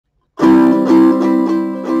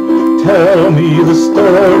tell me the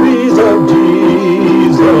stories of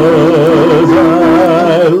Jesus.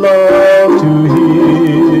 I love to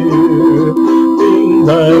hear things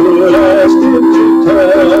I would ask him to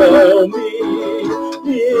tell me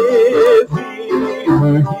if he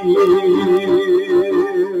were here.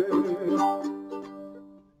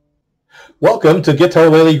 Welcome to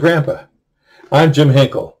Guitarlele Grampa. I'm Jim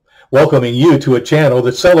Henkel, welcoming you to a channel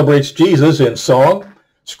that celebrates Jesus in song,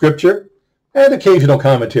 scripture, and occasional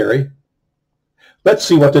commentary. Let's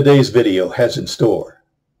see what today's video has in store.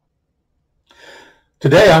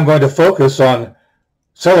 Today I'm going to focus on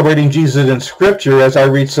celebrating Jesus in scripture as I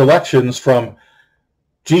read selections from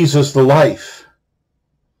Jesus the Life,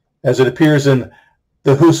 as it appears in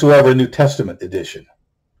the Whosoever New Testament edition.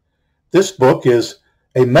 This book is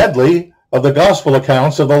a medley of the gospel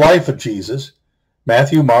accounts of the life of Jesus,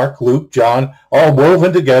 Matthew, Mark, Luke, John, all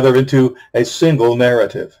woven together into a single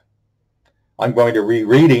narrative. I'm going to be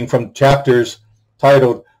reading from chapters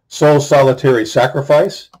titled Soul's Solitary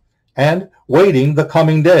Sacrifice and Waiting the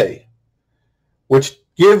Coming Day, which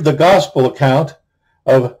give the gospel account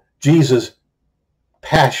of Jesus'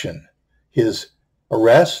 passion, his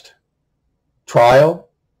arrest, trial,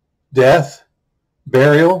 death,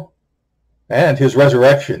 burial, and his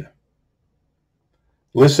resurrection.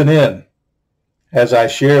 Listen in as I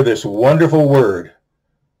share this wonderful word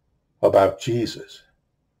about Jesus.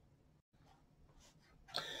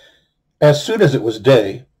 As soon as it was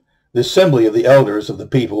day, the assembly of the elders of the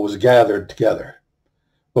people was gathered together,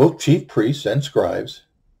 both chief priests and scribes,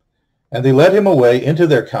 and they led him away into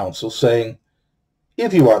their council, saying,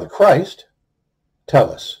 "If you are the Christ,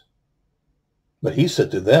 tell us." But he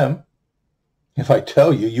said to them, "If I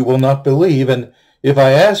tell you, you will not believe, and if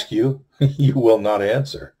I ask you, you will not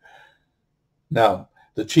answer." Now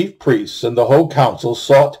the chief priests and the whole council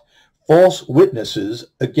sought false witnesses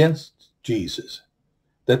against Jesus,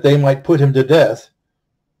 that they might put him to death,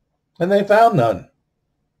 and they found none.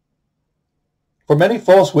 For many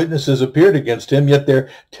false witnesses appeared against him, yet their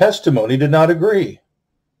testimony did not agree.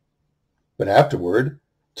 But afterward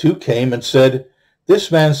 2 came and said,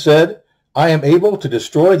 "This man said, I am able to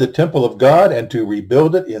destroy the temple of God and to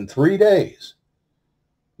rebuild it in 3 days.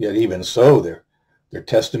 Yet even so, their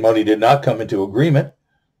testimony did not come into agreement.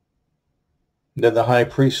 Then the high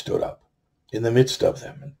priest stood up in the midst of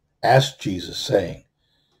them and asked Jesus, saying,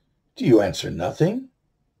 "Do you answer nothing?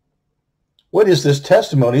 What is this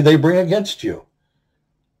testimony they bring against you?"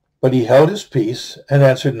 But he held his peace and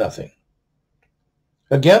answered nothing.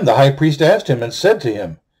 Again the high priest asked him and said to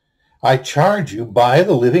him, "I charge you by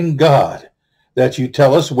the living God, that you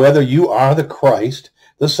tell us whether you are the Christ,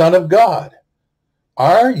 the Son of God.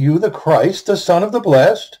 Are you the Christ, the Son of the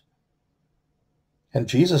Blessed?" And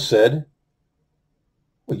Jesus said,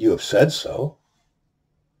 "Well, you have said so.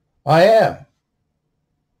 I am.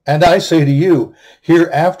 And I say to you,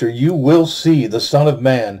 hereafter you will see the Son of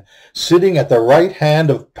Man sitting at the right hand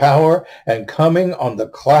of power and coming on the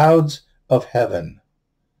clouds of heaven."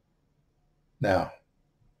 Now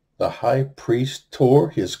the high priest tore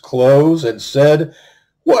his clothes and said,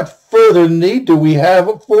 "What further need do we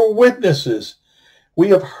have for witnesses? We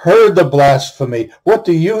have heard the blasphemy. What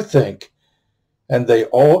do you think?" And they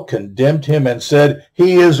all condemned him and said,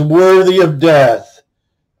 "He is worthy of death."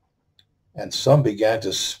 And some began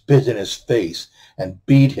to spit in his face and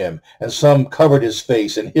beat him, and some covered his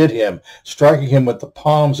face and hit him, striking him with the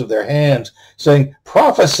palms of their hands, saying,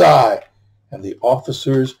 "Prophesy!" And the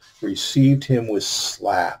officers received him with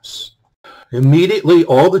slaps. Immediately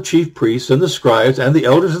all the chief priests and the scribes and the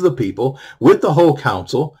elders of the people, with the whole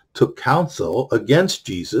council, took counsel against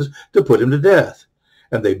Jesus to put him to death.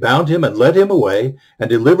 And they bound him and led him away and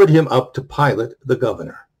delivered him up to Pilate the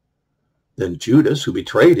governor. Then Judas, who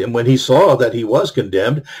betrayed him, when he saw that he was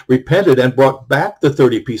condemned, repented and brought back the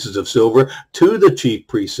 30 pieces of silver to the chief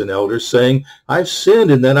priests and elders, saying, "I've sinned,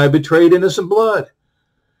 and then I betrayed innocent blood."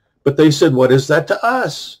 But they said, "What is that to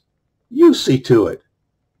us? You see to it."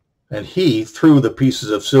 And he threw the pieces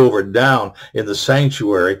of silver down in the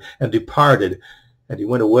sanctuary and departed, and he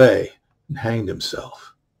went away and hanged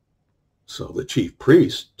himself. So the chief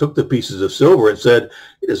priests took the pieces of silver and said,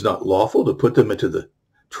 "It is not lawful to put them into the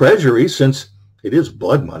treasury, since it is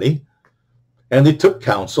blood money." And they took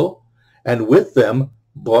counsel, and with them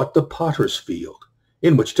bought the potter's field,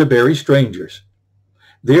 in which to bury strangers.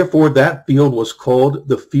 Therefore that field was called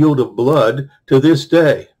the field of blood to this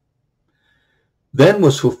day. Then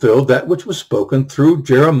was fulfilled that which was spoken through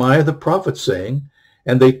Jeremiah the prophet, saying,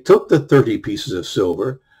 "And they took the 30 pieces of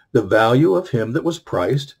silver, the value of him that was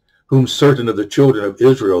priced, whom certain of the children of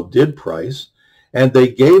Israel did price, and they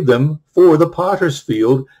gave them for the potter's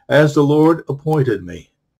field, as the Lord appointed me."